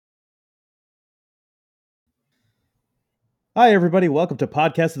Hi, everybody. Welcome to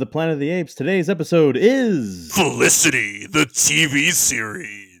Podcast of the Planet of the Apes. Today's episode is Felicity, the TV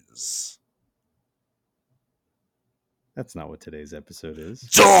series. That's not what today's episode is.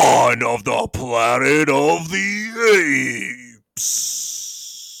 Dawn of the Planet of the Apes.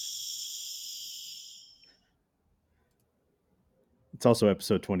 It's also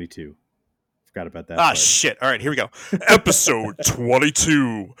episode 22. Forgot about that. Ah, shit. All right, here we go. Episode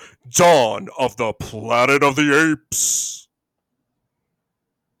 22, Dawn of the Planet of the Apes.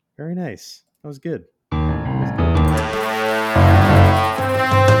 Very nice. That was good.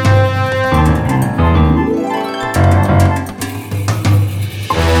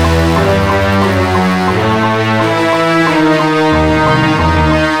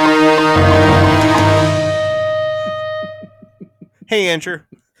 Hey, Andrew.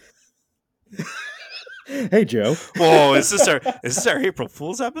 Hey, Joe. Whoa, is this our April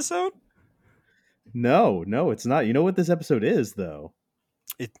Fool's episode? No, it's not. You know what this episode is, though?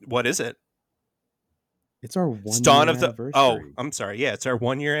 What is it? It's our 1 It's Dawn year of the. anniversary. Oh, I'm sorry. Yeah, it's our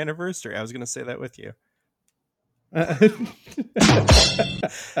 1 year anniversary. I was going to say that with you.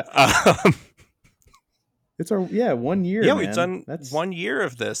 It's our 1 year. Yeah, man. we've done That's 1 year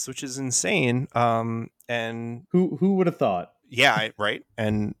of this, which is insane. And who would have thought? yeah, right.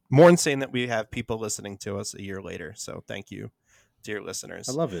 And more insane that we have people listening to us a year later. So thank you, dear listeners.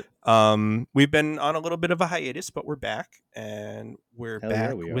 I love it. We've been on a little bit of a hiatus, but we're back, and we're Hell yeah,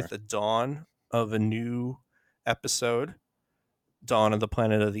 back we with are. the dawn of a new episode, Dawn of the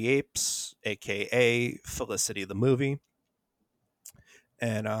Planet of the Apes, aka Felicity the movie.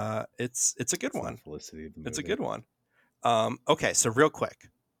 And it's a good one. Felicity the movie. It's a good one. Okay, so real quick,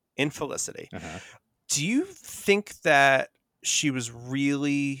 in Felicity, do you think that she was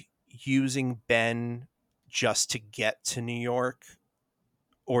really using Ben just to get to New York?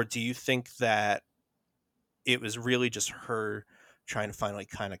 Or do you think that it was really just her trying to finally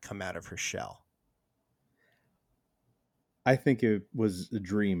kind of come out of her shell? I think it was a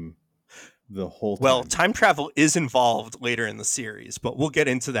dream the whole time. Well, time travel is involved later in the series, but we'll get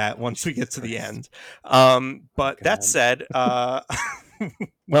into that once we get to the end. But that said,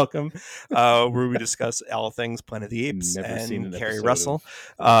 welcome, where we discuss all things Planet of the Apes and Carrie Russell.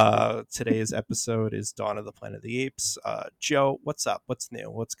 Today's episode is Dawn of the Planet of the Apes. Joe, what's up? What's new?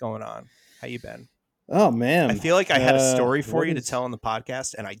 What's going on? How you been? Oh, man. I feel like I had a story for you to tell on the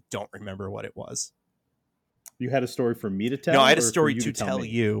podcast, and I don't remember what it was. You had a story for me to tell? No, I had a story to tell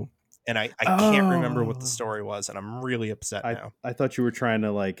you. And I can't remember what the story was, and I'm really upset now. I thought you were trying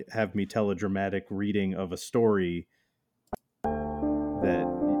to like have me tell a dramatic reading of a story that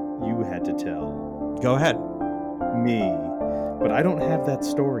you had to tell. Go ahead. Me. But I don't have that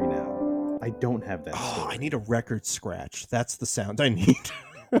story now. I don't have that story. I need a record scratch. That's the sound I need.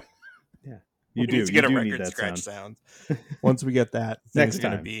 Yeah. You do. Need to get you a do record need that scratch sound. Once we get that, next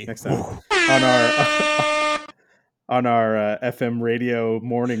time. On our FM radio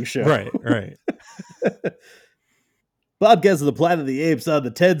morning show. Right. Podcast of the Planet of the Apes on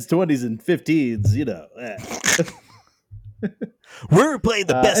the 10s, 20s, and 15s, you know. We're playing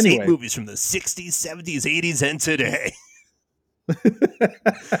the best 8 movies from the 60s, 70s, 80s, and today.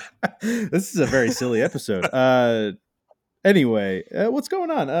 This is a very silly episode. Anyway, what's going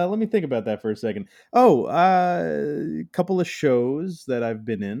on? Let me think about that for a second. Oh, a couple of shows that I've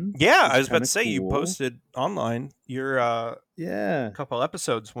been in. Yeah, I was about to say, you posted online your couple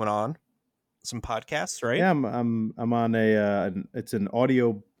episodes went on some podcasts, right? Yeah, I'm on it's an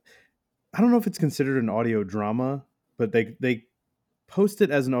audio. I don't know if it's considered an audio drama, but they post it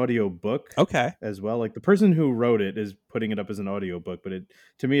as an audio book. Okay. As well. Like the person who wrote it is putting it up as an audio book, but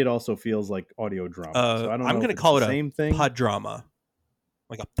to me it also feels like audio drama. So I don't know. I'm going to call it a pod drama.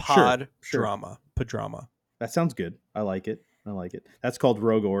 Like a pod drama. Padrama. That sounds good. I like it. That's called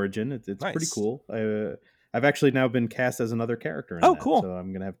Rogue Origin. It's nice. Pretty cool. I've actually now been cast as another character in that, cool. So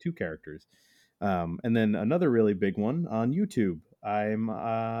I'm going to have 2 characters. And then another really big one on YouTube. I'm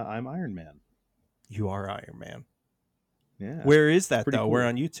Iron Man. You are Iron Man. Yeah. Where is that though? Cool. We're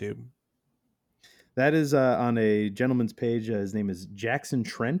on YouTube. That is on a gentleman's page. His name is Jackson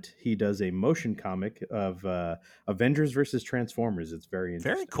Trent. He does a motion comic of Avengers versus Transformers. It's very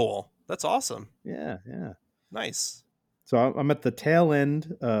interesting. Very cool. That's awesome. Yeah. Nice. So I'm at the tail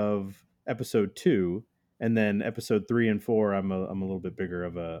end of episode 2, and then episode 3 and 4. I'm a little bit bigger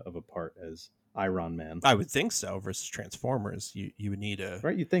of a part as Iron Man. I would think so. Versus Transformers, you would need a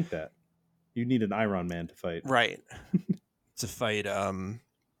right. You think that you need an Iron Man to fight, right? To fight oh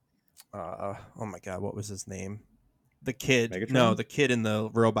my god, what was his name? The kid. Megatron? No, the kid in the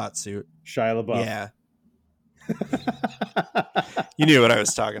robot suit. Shia LaBeouf. Yeah. You knew what I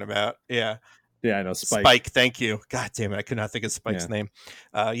was talking about. Yeah. Yeah, I know. Spike, thank you. God damn it, I could not think of Spike's name.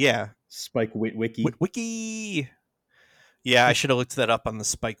 Yeah. Spike Witwicky. Wiki. Yeah, I should have looked that up on the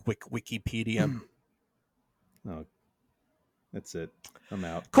Spike Wikipedia. Oh, that's it. I'm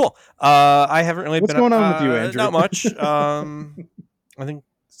out. Cool. I haven't really What's been going on with you, Andrew? Not much. I think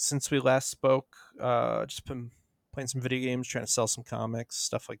since we last spoke, just been playing some video games, trying to sell some comics,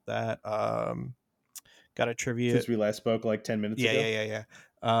 stuff like that. Got a trivia. Since we last spoke like 10 minutes ago? Yeah.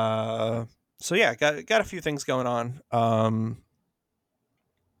 So yeah, got a few things going on.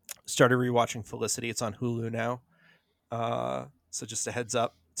 Started rewatching Felicity. It's on Hulu now. So just a heads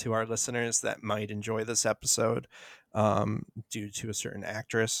up to our listeners that might enjoy this episode due to a certain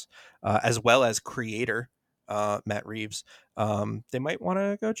actress, as well as creator Matt Reeves. They might want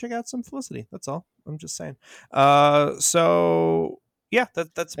to go check out some Felicity. That's all. I'm just saying. So yeah,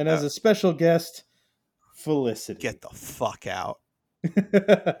 that's. And as a special guest, Felicity. Get the fuck out.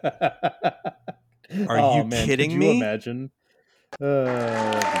 Are you kidding me? Could you imagine?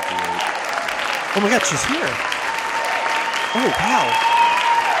 Oh my god, she's here. Oh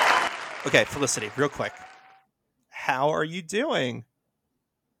wow. Okay, Felicity, real quick. How are you doing?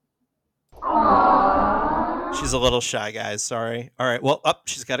 She's a little shy, guys. Sorry. All right. Well,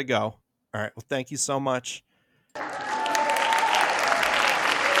 she's got to go. All right. Well, thank you so much.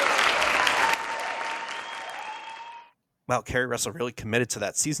 Wow, Carrie Russell really committed to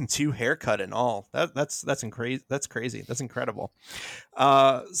that season 2 haircut and all. That's crazy. That's crazy. That's incredible.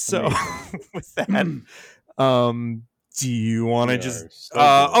 So with that, do you want to just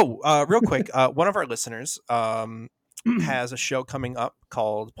real quick, one of our listeners has a show coming up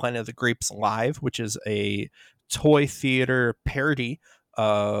called Planet of the Grapes Live, which is a toy theater parody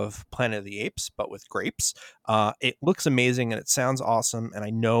of Planet of the Apes, but with grapes. It looks amazing and it sounds awesome. And I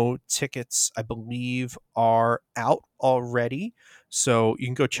know tickets, I believe, are out already. So you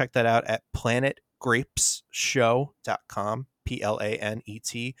can go check that out at planetgrapesshow.com,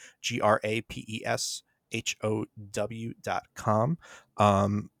 planetgrapesshow.com.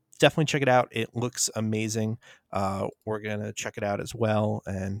 Definitely check it out. It looks amazing. We're going to check it out as well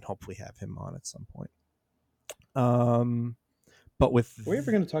and hopefully have him on at some point. But with are we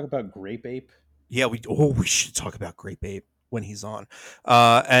ever going to talk about Grape Ape? Yeah, we should talk about Grape Ape when he's on.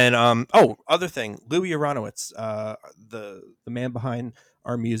 Other thing, Louis Aronowitz, the man behind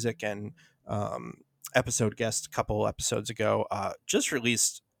our music and episode guest a couple episodes ago, just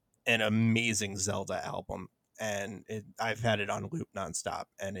released an amazing Zelda album, and I've had it on loop nonstop,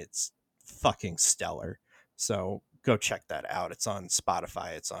 and it's fucking stellar. So go check that out. It's on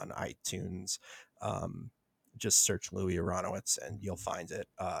Spotify. It's on iTunes. Just search Louis Aronowitz and you'll find it.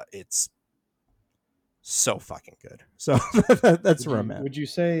 It's so fucking good. So that's where I'm at. Would you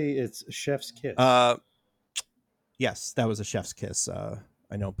say it's Chef's Kiss? Yes, that was a Chef's Kiss.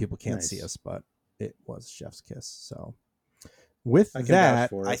 I know people can't see us, but it was Chef's Kiss. So with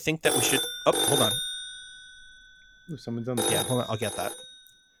that, I think that we should. Oh, hold on. Ooh, someone's on the phone. Yeah, hold on. I'll get that.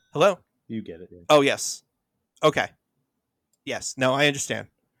 Hello? You get it. Yeah. Oh, yes. Okay. Yes. No, I understand.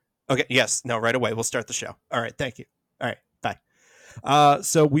 Okay. Yes. No, right away. We'll start the show. All right. Thank you. All right. Bye.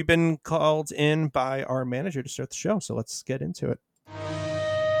 So we've been called in by our manager to start the show. So let's get into it.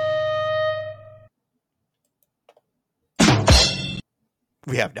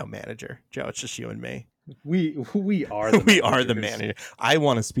 We have no manager, Joe. It's just you and me. We are the manager. I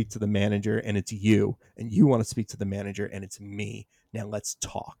want to speak to the manager, and it's you, and you want to speak to the manager, and it's me. Now let's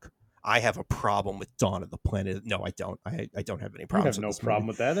talk. I have a problem with Dawn of the Planet. No, I don't. I don't have any problems. I have no problem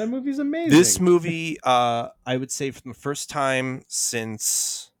with that. That movie's amazing. This movie, I would say, from the first time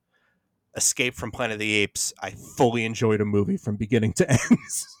since Escape from Planet of the Apes, I fully enjoyed a movie from beginning to end.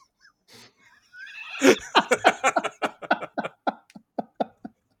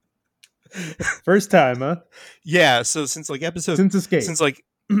 First time, huh? Yeah. So since Escape, since like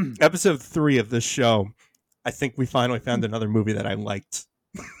episode 3 of this show, I think we finally found another movie that I liked.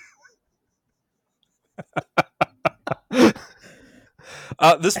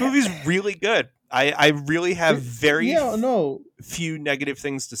 This movie's really good. I really have very few negative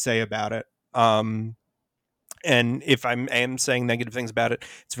things to say about it. And if I am saying negative things about it,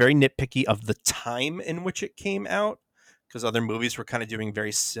 it's very nitpicky of the time in which it came out, because other movies were kind of doing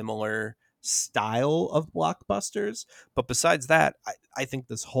very similar style of blockbusters. But besides that, I think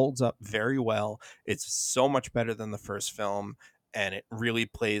this holds up very well. It's so much better than the first film, and it really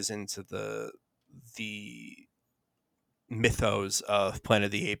plays into the mythos of Planet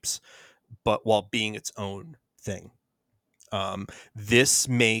of the Apes, but while being its own thing. This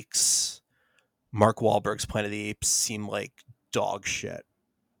makes Mark Wahlberg's Planet of the Apes seem like dog shit.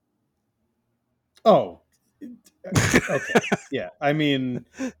 Oh, okay. Yeah. I mean,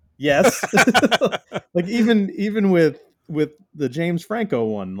 Yes. Like even with the James Franco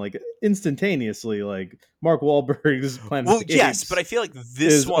one, like instantaneously, like Mark Wahlberg's Planet of Well, the yes, but Apes I feel like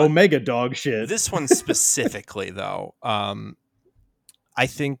this is one, Omega dog shit. this one specifically, though, I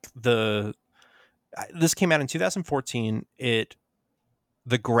think this came out in 2014.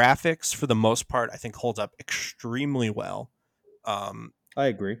 The graphics, for the most part, I think holds up extremely well. I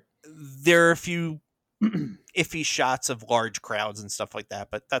agree. There are a few iffy shots of large crowds and stuff like that,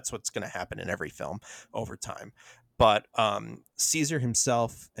 but that's what's going to happen in every film over time. But Caesar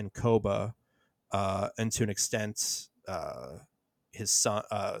himself and Koba, and to an extent, his son,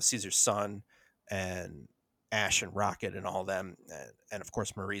 Caesar's son, and Ash and Rocket and all them, and of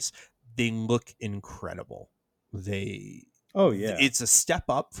course Maurice, they look incredible. They, Oh yeah. it's a step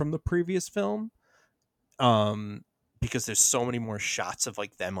up from the previous film, um, because there's so many more shots of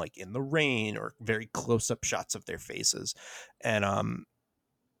like them like in the rain or very close up shots of their faces, and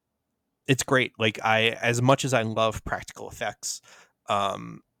it's great. Like, as much as I love practical effects,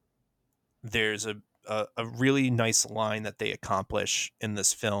 um, there's a really nice line that they accomplish in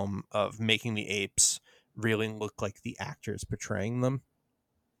this film of making the apes really look like the actors portraying them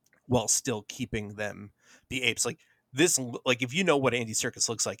while still keeping them the apes. Like this, like if you know what Andy Serkis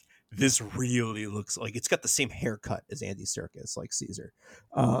looks like, this really looks like it's got the same haircut as Andy Serkis, like Caesar.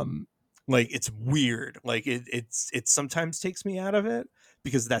 Like it's weird. Like it sometimes takes me out of it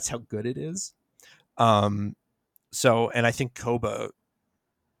because that's how good it is. So, and I think Koba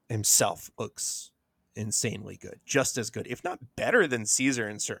himself looks insanely good, just as good, if not better than Caesar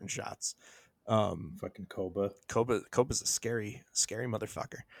in certain shots. Fucking Koba. Koba's a scary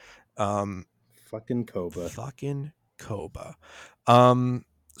motherfucker. Fucking Koba. Fucking Koba.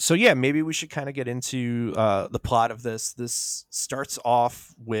 So yeah, maybe we should kind of get into the plot of this. This starts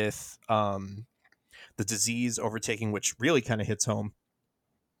off with the disease overtaking, which really kind of hits home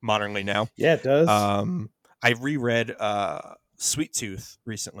modernly now. Yeah, it does. I reread Sweet Tooth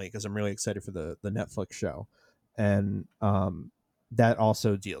recently because I'm really excited for the Netflix show, and that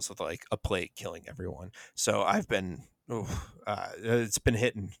also deals with like a plague killing everyone. So I've been, it's been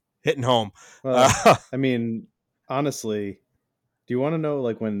hitting home. Well, I mean, honestly, do you want to know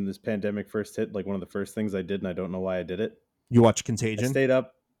like when this pandemic first hit? Like one of the first things I did, and I don't know why I did it. You watch I Contagion? stayed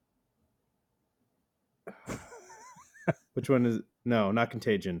up. Which one is? No, not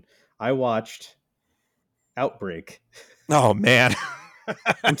Contagion. I watched Outbreak. Oh man.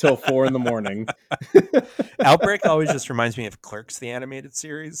 Until 4 a.m. Outbreak always just reminds me of Clerks, the animated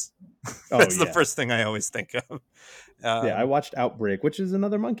series. That's the first thing I always think of. Yeah, I watched Outbreak, which is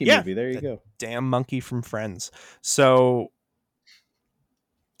another monkey movie. There you go. Damn monkey from Friends. So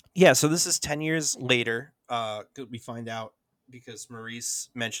yeah, so this is 10 years later. We find out because Maurice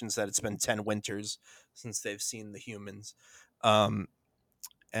mentions that it's been 10 winters since they've seen the humans.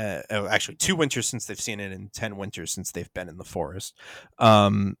 Actually 2 winters since they've seen it and 10 winters since they've been in the forest.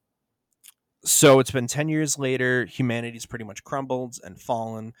 So it's been 10 years later. Humanity's pretty much crumbled and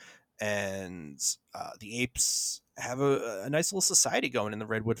fallen, and the apes have a nice little society going in the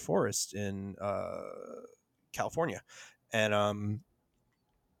redwood forest in California, and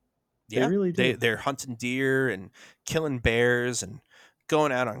yeah, they really do. They're hunting deer and killing bears and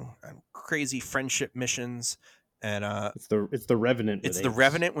going out on crazy friendship missions. And it's the Revenant. It's the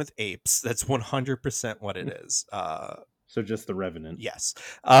Revenant with apes. That's 100% what it is. So just the Revenant. Yes.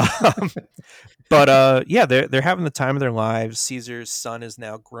 But yeah, they're having the time of their lives. Caesar's son is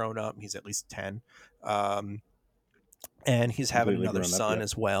now grown up. He's at least 10. And he's having another son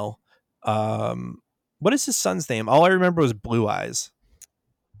as well. What is his son's name? All I remember was Blue Eyes.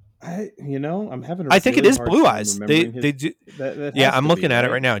 I'm having. I think it is Blue Eyes. They do. Yeah, I'm looking at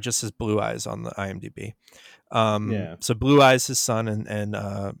it right now. It just says Blue Eyes on the IMDb. Yeah. So Blue Eyes, his son,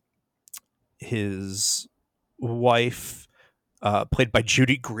 and his wife, played by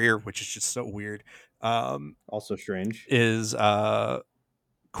Judy Greer, which is just so weird. Also strange. Is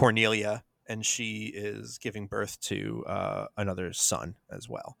Cornelia, and she is giving birth to another son as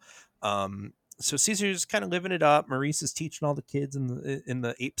well. So Caesar's kind of living it up. Maurice is teaching all the kids in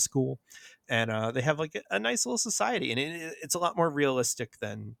the ape school, and they have like a nice little society, and it's a lot more realistic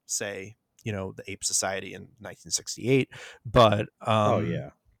than say the Ape Society in 1968. But oh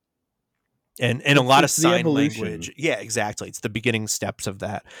yeah, and a lot of sign language. Yeah, exactly. It's the beginning steps of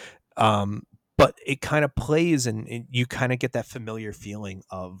that. But it kind of plays, and you kind of get that familiar feeling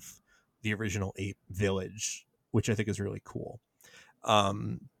of the original ape village, which I think is really cool.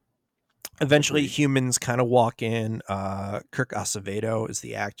 Eventually, humans kind of walk in. Kirk Acevedo is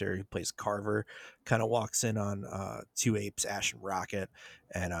the actor who plays Carver. Kind of walks in on 2 apes, Ash and Rocket,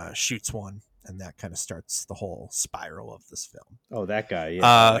 and shoots one. and that kind of starts the whole spiral of this film. Oh, that guy,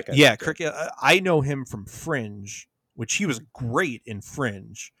 yeah, that guy's yeah, great. Kirk. I know him from Fringe, which he was great in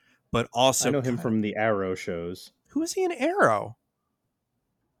Fringe, but also I know him from the Arrow shows. Who is he in Arrow?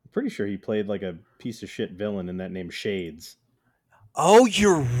 I'm pretty sure he played like a piece of shit villain in that named Shades. Oh,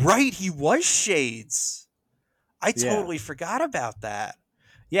 you're right. He was Shades. I Yeah. totally forgot about that.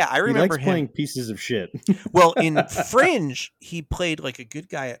 Yeah, I remember he likes him playing pieces of shit. Well, in Fringe, he played like a good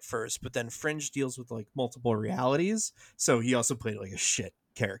guy at first, but then Fringe deals with like multiple realities, so he also played like a shit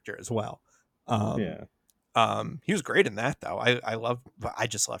character as well. Yeah. He was great in that though. I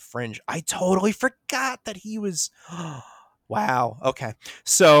just love Fringe. I totally forgot that he was. Wow. Okay.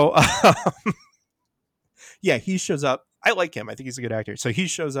 So, yeah, he shows up. I like him. I think he's a good actor. So he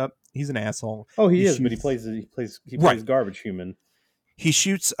shows up. He's an asshole. Oh, he is, but he plays Right. garbage human. He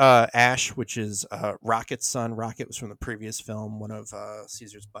shoots Ash, which is Rocket's son. Rocket was from the previous film, one of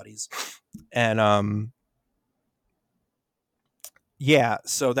Caesar's buddies, and yeah,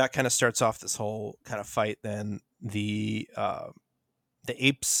 so that kind of starts off this whole kind of fight. Then the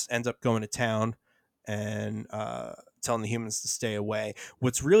apes end up going to town and telling the humans to stay away.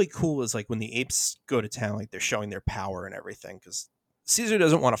 What's really cool is like when the apes go to town, like they're showing their power and everything, because Caesar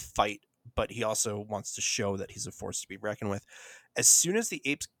doesn't want to fight, but he also wants to show that he's a force to be reckoned with. As soon as the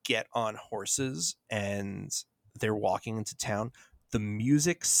apes get on horses and they're walking into town, the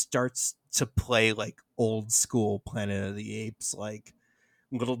music starts to play like old school Planet of the Apes, like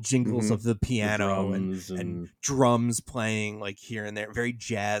little jingles of the piano and drums playing like here and there, very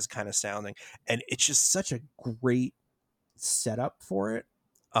jazz kind of sounding, and it's just such a great setup for it.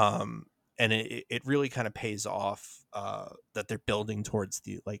 And it really kind of pays off that they're building towards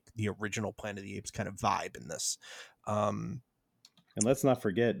the original Planet of the Apes kind of vibe in this. And let's not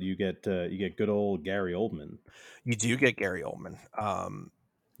forget, you get good old Gary Oldman. You do get Gary Oldman.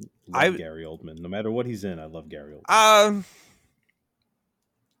 Gary Oldman. No matter what he's in, I love Gary Oldman.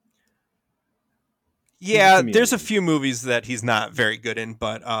 Yeah, there's a few movies that he's not very good in,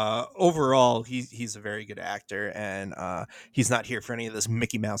 but overall, he's a very good actor, and he's not here for any of this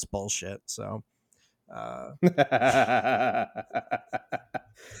Mickey Mouse bullshit. So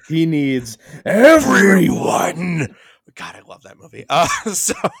he needs everyone. God, I love that movie.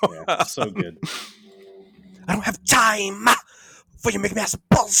 So good. I don't have time for your Mickey Mouse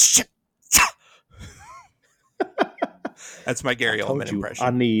bullshit. That's my Gary Oldman impression. I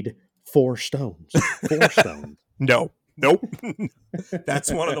need 4 stones. 4 stones. Nope. That's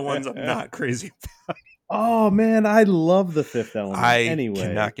one of the ones I'm not crazy about. Oh man, I love The Fifth Element. Anyway,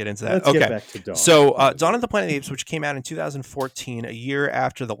 cannot get into that. Let's get back to Dawn. So, Dawn of the Planet of the Apes, which came out in 2014, a year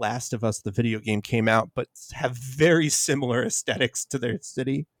after The Last of Us, the video game, came out, but have very similar aesthetics to their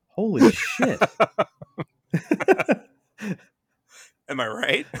city. Holy shit! Am I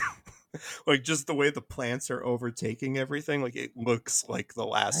right? Like just the way the plants are overtaking everything, like it looks like The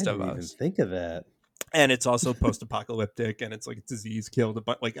Last of Us. I didn't even think of that. And it's also post-apocalyptic, and it's like a disease killed a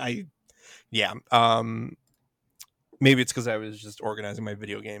bunch. Maybe it's because I was just organizing my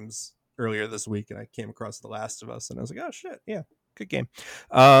video games earlier this week, and I came across The Last of Us, and I was like, oh shit, yeah, good game.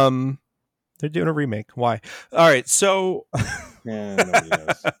 They're doing a remake. Why? All right, so yeah, nobody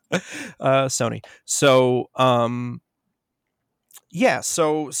knows. Sony. So yeah,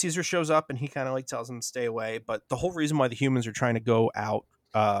 so Caesar shows up and he kind of like tells them to stay away, but the whole reason why the humans are trying to go out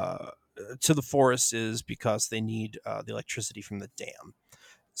to the forest is because they need the electricity from the dam.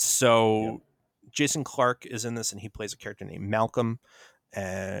 So Jason Clarke is in this, and he plays a character named Malcolm,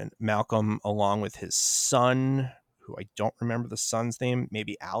 and Malcolm, along with his son, who I don't remember the son's name,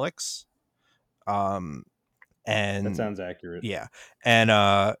 maybe Alex. And that sounds accurate. Yeah,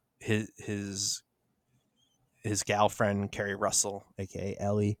 and his gal friend Carrie Russell, aka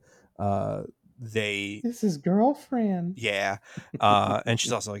Ellie. This is girlfriend. Yeah, and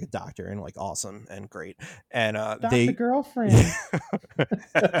she's also like a doctor and like awesome and great. And Dr. Girlfriend,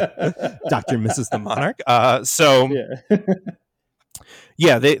 Dr. Mrs. the Monarch.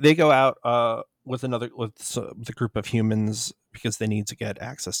 They go out with a group of humans because they need to get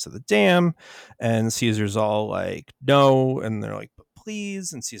access to the dam, and Caesar's all like no, and they're like but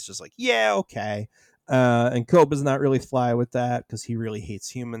please, and Caesar's like yeah, okay. And Koba's not really fly with that because he really hates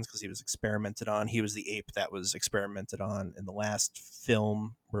humans because he was experimented on. He was the ape that was experimented on in the last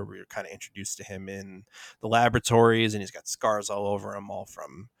film where we were kind of introduced to him in the laboratories, and he's got scars all over him, all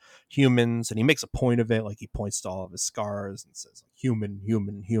from humans. And he makes a point of it, like he points to all of his scars and says human,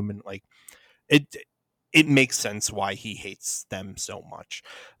 human, human. Like it makes sense why he hates them so much.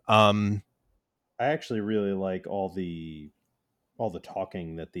 I actually really like all the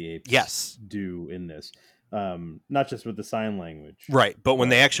talking that the apes do in this. not just with the sign language. Right, but when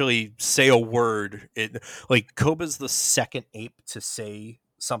they actually say a word, it like Koba's the second ape to say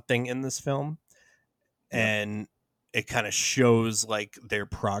something in this film, and it kind of shows like their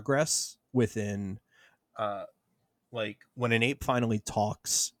progress within like when an ape finally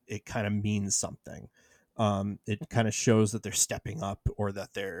talks, it kind of means something. It kind of shows that they're stepping up or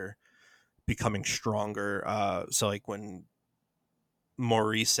that they're becoming stronger. So like when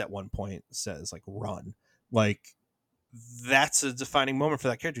Maurice at one point says like run, like that's a defining moment for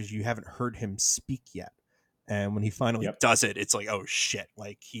that character. You haven't heard him speak yet, and when he finally does it, it's like, oh shit,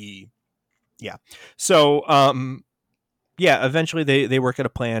 like so eventually they work out a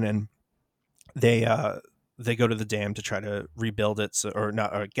plan, and they go to the dam to try to rebuild it, or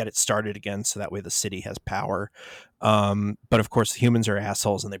get it started again, so that way the city has power. But of course, the humans are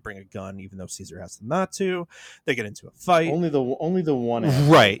assholes, and they bring a gun, even though Caesar has them not to. They get into a fight. Only the one,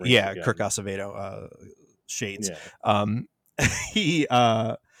 right? Yeah, Kirk Acevedo, Shades. Yeah.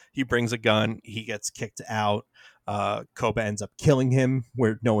 He brings a gun. He gets kicked out. Koba ends up killing him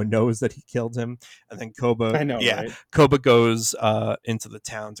where no one knows that he killed him, and then Koba right? Koba goes into the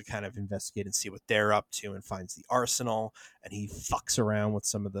town to kind of investigate and see what they're up to, and finds the arsenal, and he fucks around with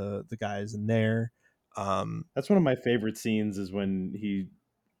some of the guys in there. That's one of my favorite scenes, is when he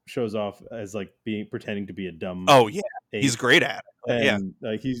shows off as like pretending to be a dumb ape. He's great at it. And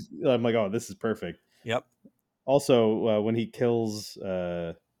I'm like, oh, this is perfect. Yep. Also, when he kills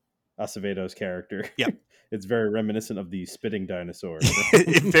Acevedo's character, it's very reminiscent of the spitting dinosaur.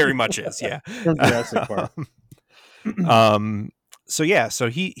 It very much is, yeah. From Jurassic Park. So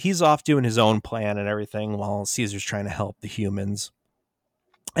he's off doing his own plan and everything, while Caesar's trying to help the humans.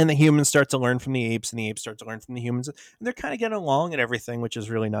 And the humans start to learn from the apes, and the apes start to learn from the humans, and they're kind of getting along and everything, which is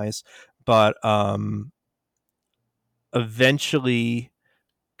really nice. But eventually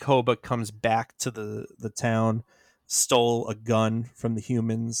Koba comes back to the town, stole a gun from the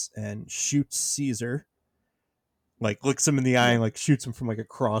humans, and shoots Caesar. Like looks him in the eye and like shoots him from like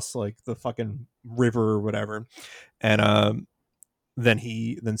across like the fucking river or whatever. And then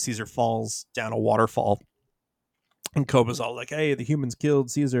Caesar falls down a waterfall. And Koba's all like, hey, the humans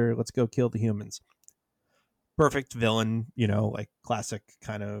killed Caesar. Let's go kill the humans. Perfect villain, like classic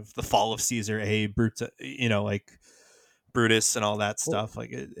kind of the fall of Caesar, like Brutus and all that stuff.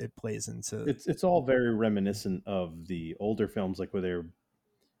 Like it plays into... It's all very reminiscent of the older films, like where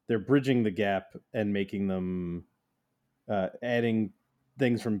they're bridging the gap and making them adding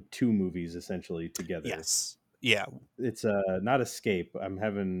things from two movies essentially together. Yes. Yeah, it's not Escape.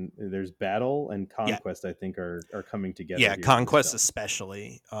 There's Battle and Conquest. I think are coming together. Yeah, Conquest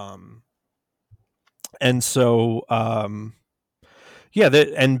especially. And so and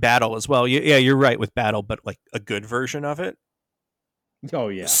Battle as well. Yeah, you're right with Battle, but like a good version of it. Oh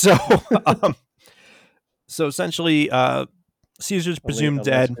yeah. So so essentially, Caesar's presumed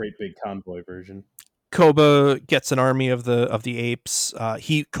dead. Great big convoy version. Koba gets an army of the apes.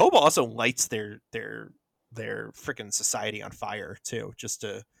 Koba also lights their freaking society on fire too, just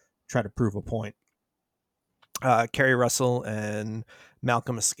to try to prove a point. Kerry Russell and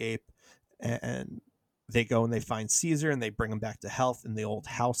Malcolm escape, and they go and they find Caesar, and they bring him back to health in the old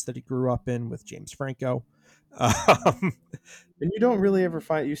house that he grew up in with James Franco. And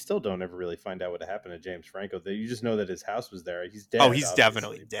you still don't ever really find out what happened to James Franco. You just know that his house was there. He's dead. Oh, he's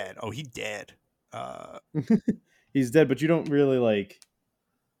definitely dead. Oh, he dead. He's dead, but you don't really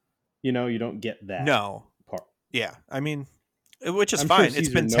you don't get that. No part. Yeah, I mean, which is fine. Sure it's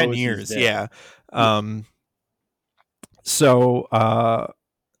been 10 years. Yeah. So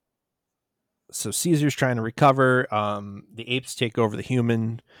Caesar's trying to recover. The apes take over the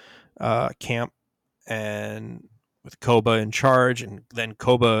human camp, and with Koba in charge, and then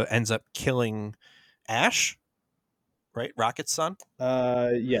Koba ends up killing Ash, right? Rocket's son.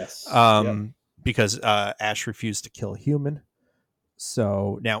 Yes. Because Ash refused to kill a human.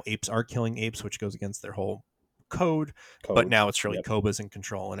 So now apes are killing apes, which goes against their whole code. But now it's really Koba's in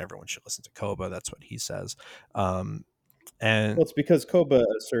control, and everyone should listen to Koba. That's what he says. And it's because Koba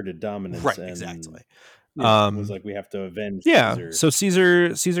asserted dominance. Right, exactly. It was like, we have to avenge Caesar. So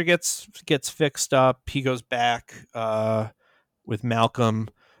Caesar gets fixed up. He goes back with Malcolm,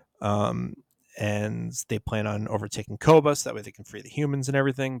 and they plan on overtaking Koba so that way they can free the humans and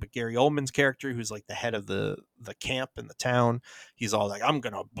everything. But Gary Oldman's character, who's like the head of the camp in the town, he's all like, I'm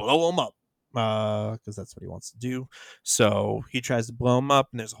gonna blow him up, because that's what he wants to do. So he tries to blow him up,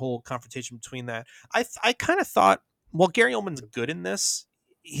 and there's a whole confrontation between that. I kind of thought, well, Gary Oldman's good in this.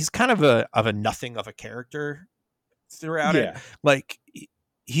 He's kind of a nothing of a character throughout it. Like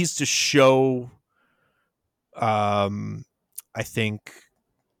he's to show, I think,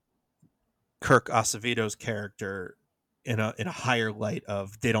 Kirk Acevedo's character in a higher light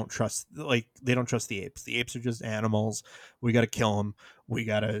of they don't trust the apes. The apes are just animals. We got to kill them. We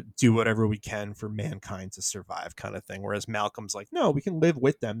got to do whatever we can for mankind to survive, kind of thing. Whereas Malcolm's like, no, we can live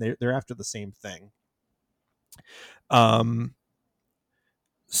with them. They're after the same thing.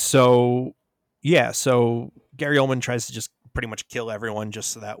 So yeah, so Gary Oldman tries to just pretty much kill everyone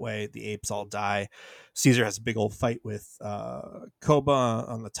just so that way the apes all die. Caesar has a big old fight with Koba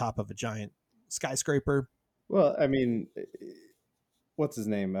on the top of a giant skyscraper. Well, I mean, what's his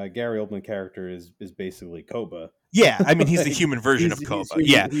name? Gary Oldman character is basically Koba. Yeah, I mean, he's Like, the human version of Koba.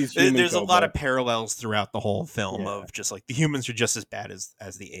 He's human There's Koba. a lot of parallels throughout the whole film of just like the humans are just as bad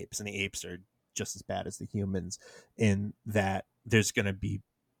as the apes, and the apes are just as bad as the humans, in that there's going to be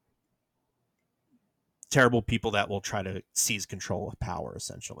terrible people that will try to seize control of power,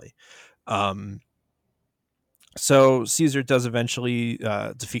 essentially. So Caesar does eventually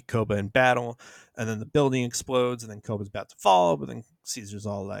defeat Koba in battle, and then the building explodes, and then Koba's about to fall, but then Caesar's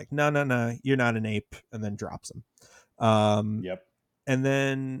all like, no, you're not an ape, and then drops him. Yep. And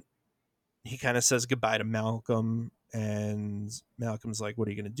then he kind of says goodbye to Malcolm, and Malcolm's like, what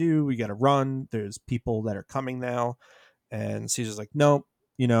are you going to do? We got to run. There's people that are coming now. And Caesar's like, no,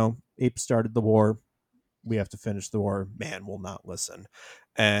 apes started the war. We have to finish the war. Man will not listen.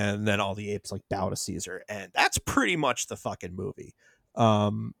 And then all the apes like bow to Caesar. And that's pretty much the fucking movie.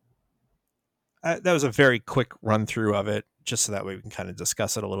 That was a very quick run through of it, just so that way we can kind of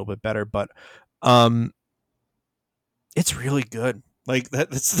discuss it a little bit better. But it's really good. Like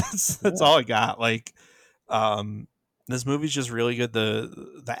that's all I got. Like this movie's just really good.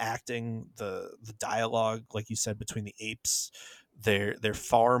 The acting, the dialogue, like you said, between the apes, they're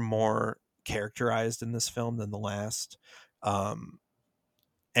far more characterized in this film than the last.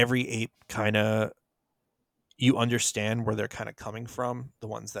 Every ape kind of, you understand where they're kind of coming from, the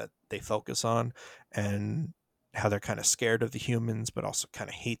ones that they focus on, and how they're kind of scared of the humans but also kind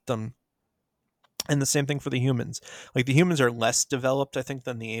of hate them. And the same thing for the humans. Like the humans are less developed, I think,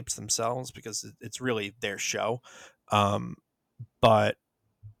 than the apes themselves, because it's really their show. But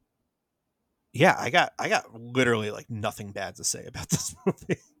yeah, I got literally like nothing bad to say about this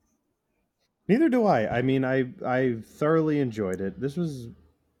movie. Neither do I. I mean, I thoroughly enjoyed it. This was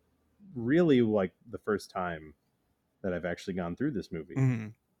really like the first time that I've actually gone through this movie.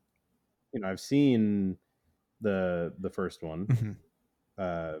 Mm-hmm. I've seen the first one, Mm-hmm.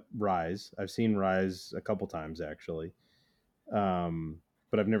 Rise. I've seen Rise a couple times actually,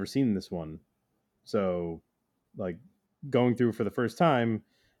 but I've never seen this one. So, like going through for the first time,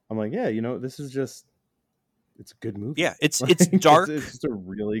 I'm like, yeah, this is just, it's a good movie. Yeah, it's like, dark. It's just a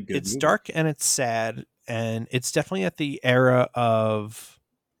really good. It's movie. dark and it's sad, and it's definitely at the era of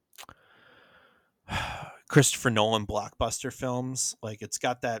Christopher Nolan blockbuster films. Like it's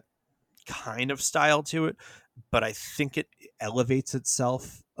got that kind of style to it, but I think it elevates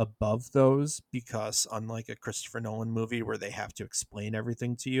itself above those, because unlike a Christopher Nolan movie where they have to explain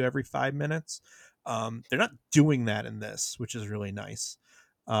everything to you every 5 minutes, they're not doing that in this, which is really nice.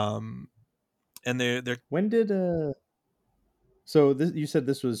 And they're when did so this, you said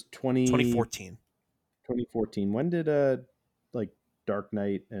this was 2014. When did like Dark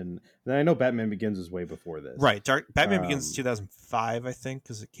Knight, and then I know Batman Begins is way before this, Right? Batman Begins 2005, I think,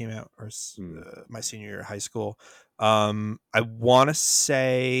 because it came out my senior year of high school. I want to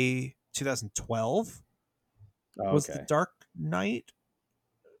say 2012 was the Dark Knight.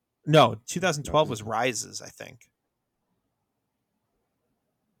 No, 2012 was Rises, I think.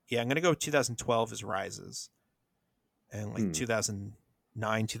 Yeah, I'm gonna go 2012 is Rises, and like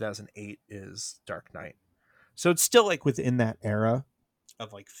 2009, 2008 is Dark Knight. So it's still like within that era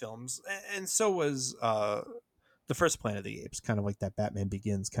of like films, and so was the first Planet of the Apes, kind of like that Batman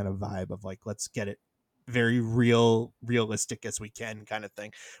Begins kind of vibe of like, let's get it very realistic as we can kind of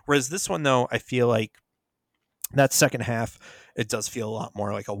thing. Whereas this one, though, I feel like that second half, it does feel a lot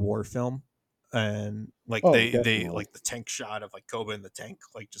more like a war film. And like they like the tank shot of like Koba in the tank,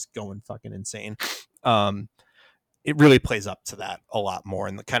 like just going fucking insane. It really plays up to that a lot more,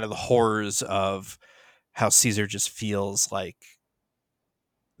 and the kind of the horrors of how Caesar just feels like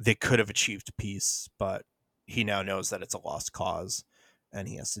they could have achieved peace, but he now knows that it's a lost cause and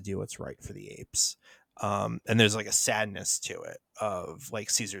he has to do what's right for the apes. And there's like a sadness to it of like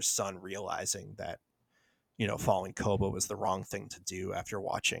Caesar's son realizing that, falling Koba was the wrong thing to do after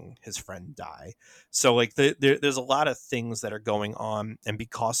watching his friend die. So like there's a lot of things that are going on, and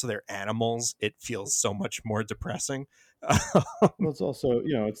because of their animals, it feels so much more depressing. Well, it's also,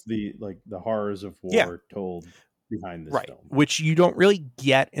 it's the horrors of war told behind this right, film. which you don't really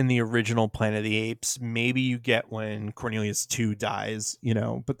get in the original Planet of the Apes. Maybe you get when Cornelius 2 dies,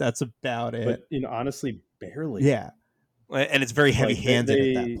 but that's about it. But honestly, barely. Yeah, and it's very Like,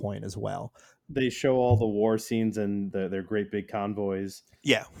 heavy-handed at that point as well. They show all the war scenes and their great big convoys.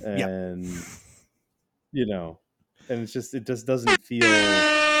 Yeah, and and it just doesn't feel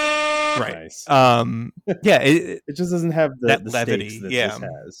right. nice. Yeah, it just doesn't have the levity, stakes that this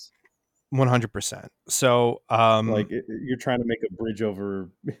has. 100%. So, you're trying to make a bridge over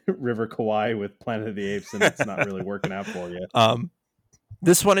River Kauai with Planet of the Apes, and it's not really working out for you.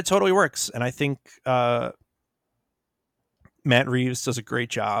 This one, it totally works, and I think Matt Reeves does a great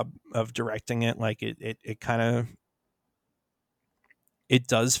job of directing it. Like it kind of, it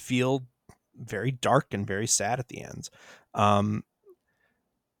does feel very dark and very sad at the end. I'm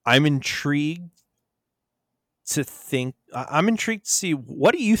intrigued to see,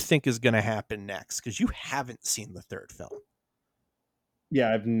 what do you think is going to happen next? Because you haven't seen the third film.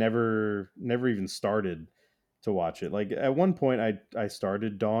 Yeah, I've never even started to watch it. Like, at one point I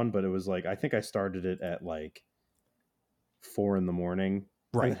started Dawn, but it was like, I think I started it at like 4 a.m.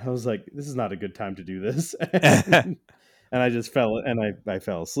 Right. And I was like, this is not a good time to do this. and I just I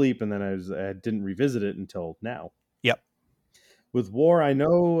fell asleep, and then I didn't revisit it until now. Yep. With War, I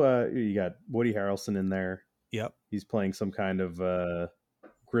know you got Woody Harrelson in there. Yep. He's playing some kind of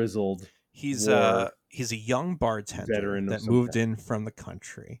grizzled. He's a young bartender veteran that moved in from the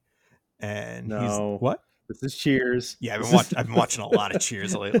country, and he's what? This is Cheers. Yeah, I've been watching a lot of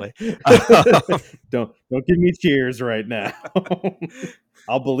Cheers lately. Don't give me Cheers right now.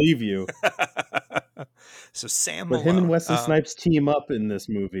 I'll believe you. So Sam But Malone, him and Wesley Snipes team up in this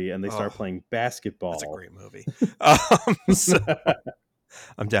movie, and they start playing basketball. That's a great movie. So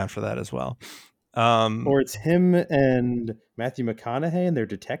I'm down for that as well. Or it's him and Matthew McConaughey, and they're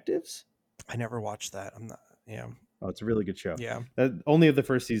detectives. I never watched that. I'm not. Yeah. Oh, it's a really good show. Yeah. Only of the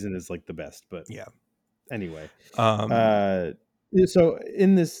first season is like the best, but yeah. Anyway, so so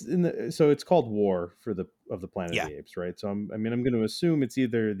it's called War of the Planet of the Apes, right? So I'm going to assume it's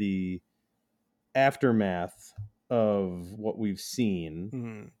either the aftermath of what we've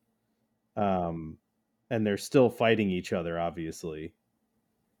seen, and they're still fighting each other, obviously.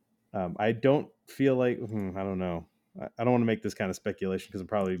 I don't feel like I don't know. I don't want to make this kind of speculation because I'm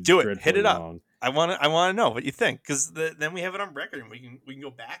probably hit it wrong. Up. I want to know what you think, because then we have it on record, and we can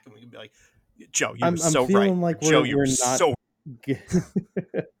go back and we can be like, Joe, you were so right. Like Joe, you were not. So...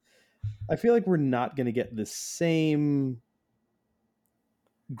 I feel like we're not going to get the same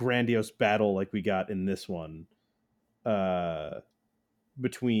grandiose battle like we got in this one,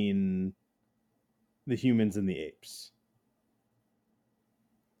 between the humans and the apes.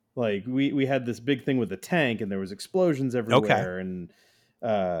 Like, we had this big thing with the tank, and there was explosions everywhere, and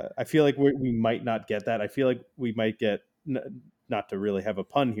I feel like we might not get that. I feel like we might get, not to really have a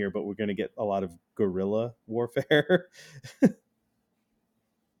pun here, but we're going to get a lot of guerrilla warfare.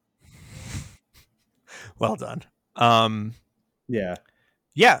 Well done. Yeah.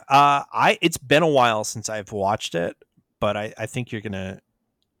 It's been a while since I've watched it, but I think you're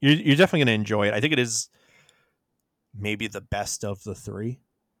definitely gonna enjoy it. I think it is maybe the best of the three.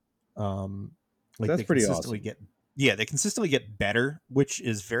 That's pretty awesome. They consistently get better, which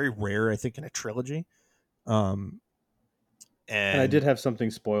is very rare, I think, in a trilogy. And I did have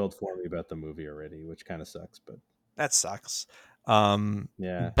something spoiled for me about the movie already, which kind of sucks, but that sucks.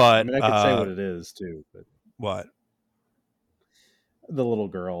 Yeah, but I could say what it is too. But what? The little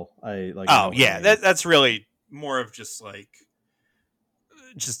girl, I like. Oh yeah, that's really more of just a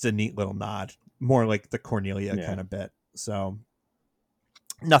neat little nod, more like the Cornelia kind of bit. So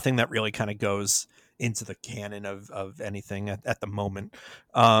nothing that really kind of goes into the canon of anything at the moment.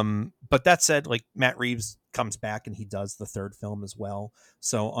 But that said, like, Matt Reeves comes back and he does the third film as well.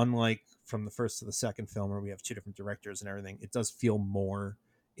 So unlike from the first to the second film, where we have two different directors and everything, it does feel more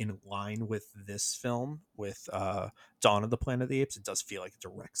in line with this film, with Dawn of the Planet of the Apes. It does feel like a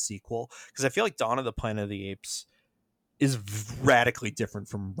direct sequel, because I feel like Dawn of the Planet of the Apes is radically different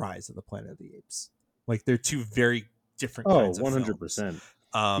from Rise of the Planet of the Apes. Like, they're two very different kinds of 100%.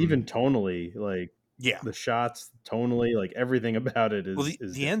 Even tonally, like, the shots tonally, like, everything about it is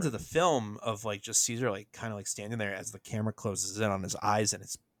the end of the film of like just Caesar like kind of like standing there as the camera closes in on his eyes, and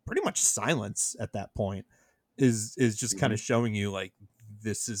it's pretty much silence at that point, is just kind of showing you like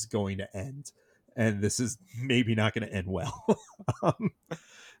this is going to end, and this is maybe not going to end well. I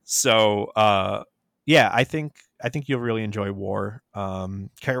think you'll really enjoy War.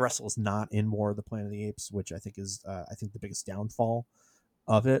 Kerry Russell is not in War of the Planet of the Apes, which I think is the biggest downfall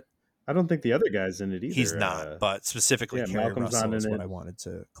of it. I don't think the other guy's in it either. He's not, but specifically Kerry Russell is what I wanted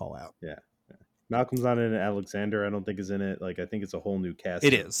to call out. Yeah. Malcolm's not in it. Alexander, I don't think, is in it. Like, I think it's a whole new cast.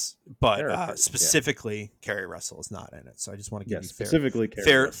 It is, but characters, specifically, Kerry Russell is not in it. So I just want to give you specifically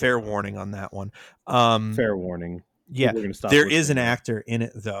fair warning on that one. Fair warning. Yeah, there is an actor in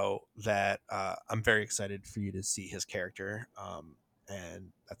it though that I'm very excited for you to see his character.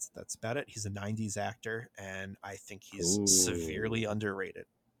 And that's about it. He's a 90s actor, and I think he's severely underrated.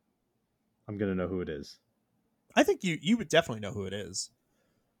 I'm gonna know who it is. I think you would definitely know who it is.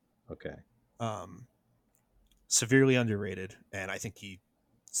 Okay. Severely underrated, and I think he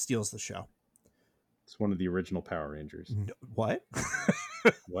steals the show. It's one of the original Power Rangers. What?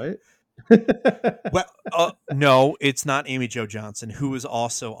 What? Well, no, it's not Amy Jo Johnson, who was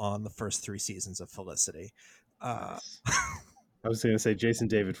also on the first 3 seasons of Felicity. Nice. I was going to say Jason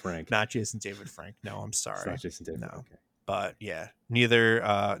David Frank. Not Jason David Frank. No, I'm sorry. It's not Jason David. No. Okay. But yeah,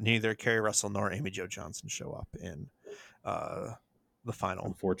 neither Kerry Russell nor Amy Jo Johnson show up in the final.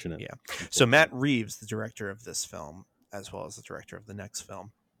 Unfortunate. Yeah. So Matt Reeves, the director of this film, as well as the director of the next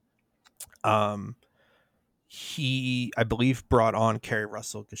film, he, I believe, brought on Kerry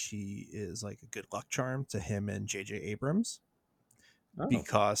Russell because she is like a good luck charm to him and J.J. Abrams. Oh.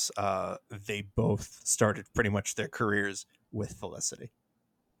 Because they both started pretty much their careers with Felicity.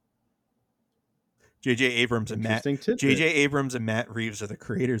 J.J. Abrams and Matt Reeves are the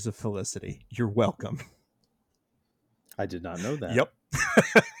creators of Felicity. You're welcome. I did not know that. Yep.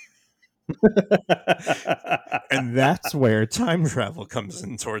 And that's where time travel comes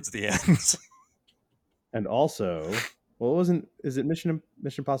in towards the end. And also, well, is it Mission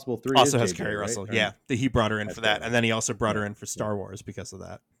Impossible 3? Also has Kerry Russell. Right? Yeah, he brought her in for that, and then he also brought her in for Star Wars because of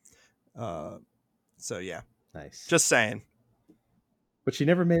that. So yeah, nice. Just saying. But she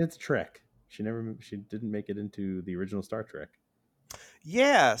never made it to Trek. She didn't make it into the original Star Trek.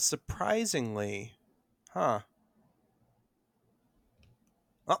 Yeah, surprisingly, huh?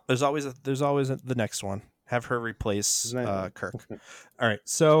 Oh, there's always the next one. Have her replace Kirk. All right,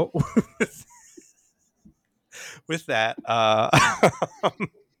 so with that,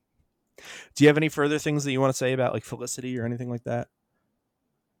 do you have any further things that you want to say about like Felicity or anything like that?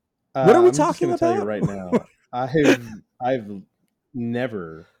 What are we talking about? Tell you right now, I've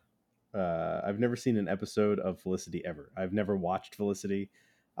never seen an episode of Felicity ever. I've never watched Felicity.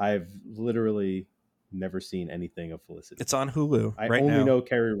 I've literally never seen anything of Felicity. It's on Hulu. I only know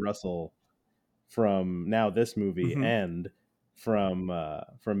Kerry Russell from this movie and from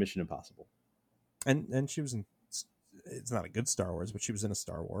Mission Impossible. And she was in. It's not a good Star Wars, but she was in a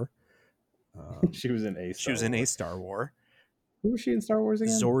Star Wars. She was in a Star Wars. Who was she in Star Wars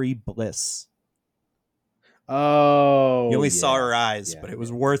again? Zoe Bliss. Oh, you only saw her eyes, but it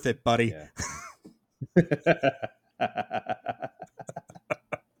was worth it, buddy. Yeah.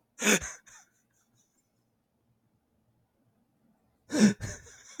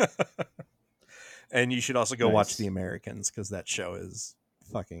 And you should also go watch The Americans because that show is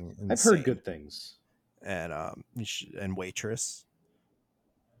fucking insane. I've heard good things. And and Waitress.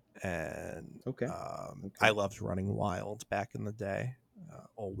 And okay. I loved Running Wild back in the day.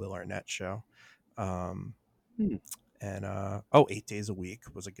 Old Will Arnett show. And 8 Days a Week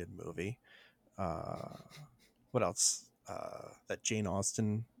was a good movie. What else? That Jane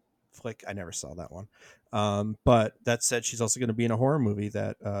Austen flick. I never saw that one. But that said, she's also going to be in a horror movie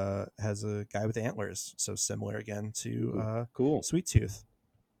that has a guy with antlers. So similar again to cool. Sweet Tooth.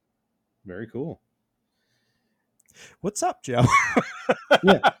 Very cool. What's up, Joe?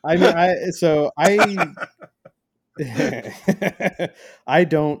 Yeah, I mean, I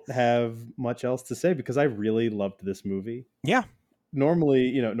don't have much else to say because I really loved this movie. Yeah.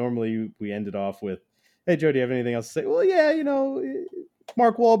 Normally we ended off with, "Hey, Joe, do you have anything else to say?" Well, yeah,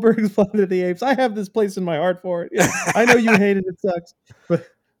 Mark Wahlberg's Planet of the Apes. I have this place in my heart for it. Yeah, I know you hate it; it sucks.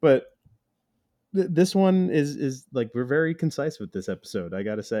 But this one is like, we're very concise with this episode. I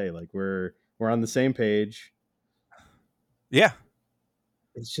got to say, like, we're on the same page. Yeah.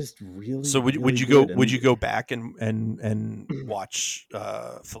 It's just really. So would really you good. go would you go back and watch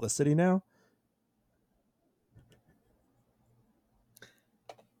Felicity now?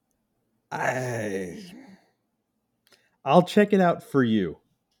 I'll check it out for you.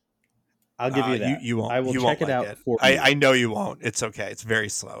 I'll give you that. You won't. I will check it out for you. you. I know you won't. It's okay. It's very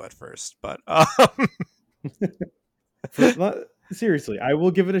slow at first, but seriously, I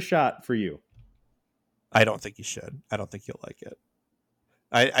will give it a shot for you. I don't think you should. I don't think you'll like it.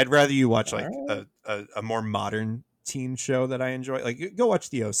 I'd rather you watch like a more modern teen show that I enjoy. Like, go watch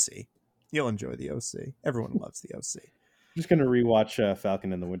The OC. You'll enjoy The OC. Everyone loves The OC. I'm just gonna rewatch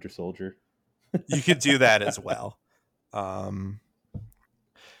Falcon and the Winter Soldier. You could do that as well.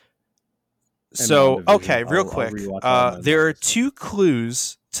 So okay, real quick. There are 2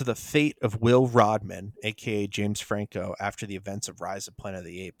 clues to the fate of Will Rodman, aka James Franco, after the events of Rise of Planet of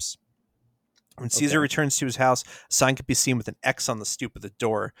the Apes. When Caesar returns to his house, a sign can be seen with an X on the stoop of the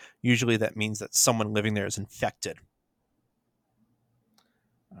door. Usually that means that someone living there is infected.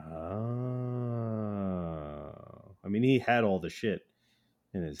 I mean, he had all the shit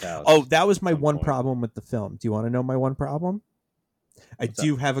in his house. Oh, that was my one problem with the film. Do you want to know my one problem? I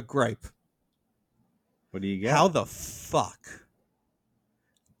do have a gripe. What do you got? How the fuck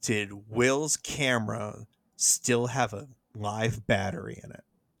did Will's camera still have a live battery in it?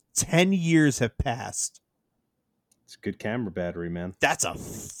 10 years have passed. It's a good camera battery, man. That's a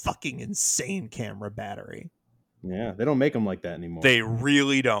fucking insane camera battery. Yeah, they don't make them like that anymore. They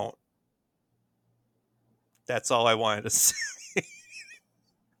really don't. That's all I wanted to say.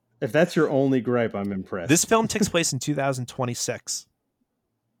 If that's your only gripe, I'm impressed. This film takes place in 2026.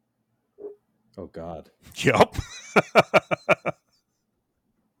 Oh, God. Yup.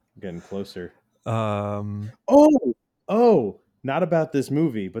 Getting closer. Oh, not about this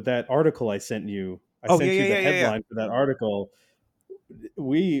movie, but that article I sent you. I sent you the headline for that article.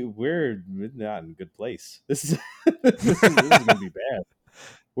 We're not in a good place. This is gonna be bad.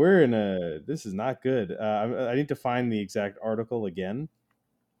 This is not good. I need to find the exact article again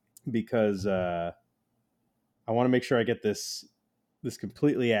because I want to make sure I get this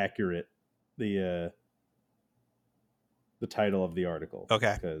completely accurate. The title of the article.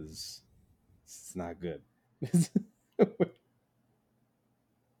 Okay. Because it's not good.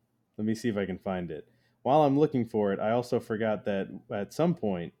 Let me see if I can find it. While I'm looking for it, I also forgot that at some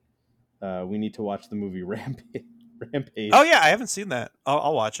point we need to watch the movie Rampage. Oh yeah, I haven't seen that.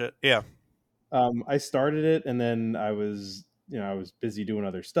 I'll watch it. Yeah. I started it and then I was busy doing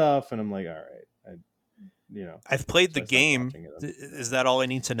other stuff and I'm like, all right, I've played the game. Is that all I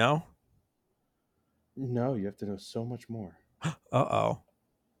need to know? No, you have to know so much more. Uh-oh.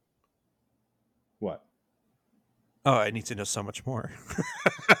 What? Oh, I need to know so much more.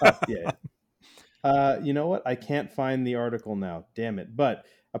 Yeah. You know what? I can't find the article now. Damn it. But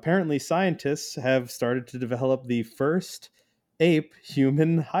apparently scientists have started to develop the first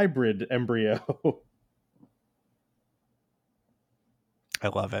ape-human hybrid embryo. I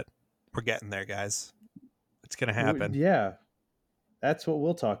love it. We're getting there, guys. It's going to happen. Yeah. That's what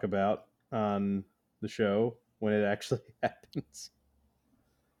we'll talk about on the show when it actually happens.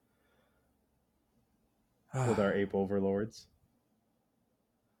 With our ape overlords.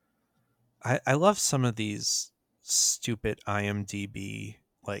 I love some of these stupid IMDb,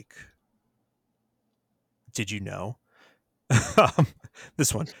 like, did you know?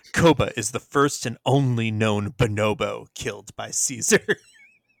 This one, Koba is the first and only known bonobo killed by Caesar.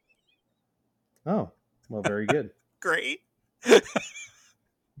 Oh, well, very good. Great.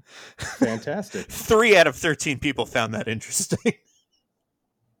 Fantastic. 3 out of 13 people found that interesting.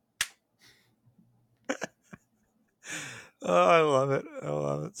 Oh, I love it. I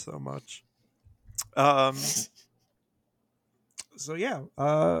love it so much. So yeah.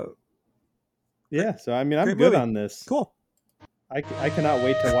 Yeah, so I mean, I'm good movie. on this. Cool. I cannot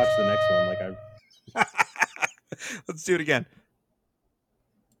wait to watch the next one. Let's do it again.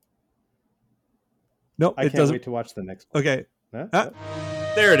 Nope, I can't wait to watch the next one. Okay. Huh?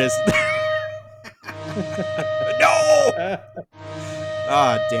 There it is. No!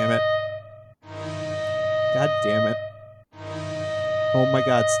 Ah, damn it. God damn it. Oh my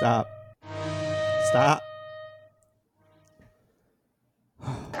God, stop. Stop.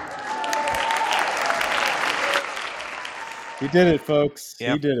 We did it, folks.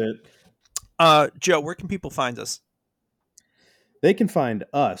 Yep. We did it. Joe, where can people find us? They can find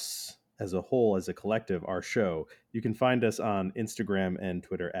us as a whole, as a collective, our show. You can find us on Instagram and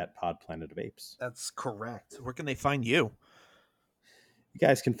Twitter at PodPlanetOfApes. That's correct. Where can they find you? You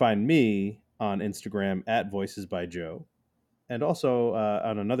guys can find me on Instagram at Voices by Joe, and also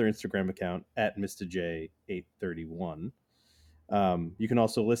on another Instagram account at MrJ831. You can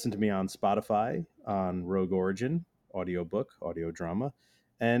also listen to me on Spotify, on Rogue Origin, audiobook, audio drama,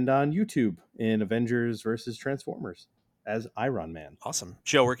 and on YouTube in Avengers vs. Transformers as Iron Man. Awesome.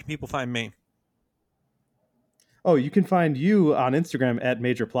 Joe, where can people find me? Oh, you can find you on Instagram at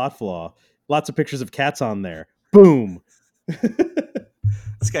Major Plot Flaw. Lots of pictures of cats on there. Boom.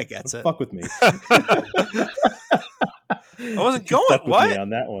 This guy gets it. Fuck with me. I wasn't going. Fuck with what? me on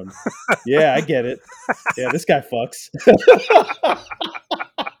that one. Yeah, I get it. Yeah, this guy fucks.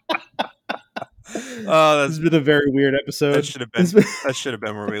 Oh, this has been a very weird episode. That should have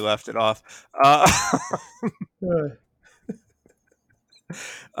been where we left it off.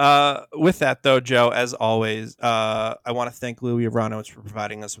 With that, though, Joe, as always, I want to thank Louis Aronowitz for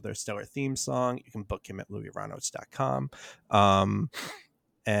providing us with our stellar theme song. You can book him at louisAronowitz.com.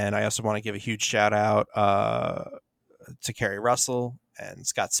 And I also want to give a huge shout out to Kerry Russell and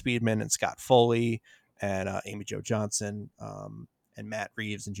Scott Speedman and Scott Foley and Amy Jo Johnson and Matt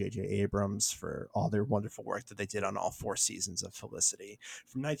Reeves and J.J. Abrams for all their wonderful work that they did on all 4 seasons of Felicity.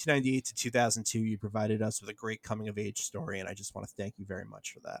 From 1998 to 2002, you provided us with a great coming-of-age story, and I just want to thank you very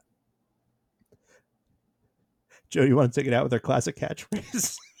much for that. Joe, you want to take it out with our classic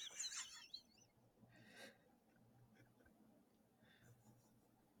catchphrase?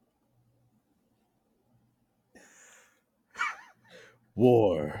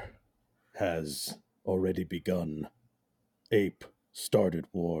 War has already begun. Ape started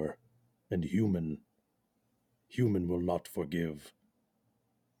war, and human will not forgive.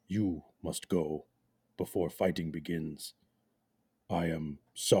 You must go before fighting begins. I am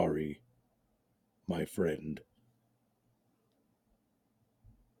sorry, my friend.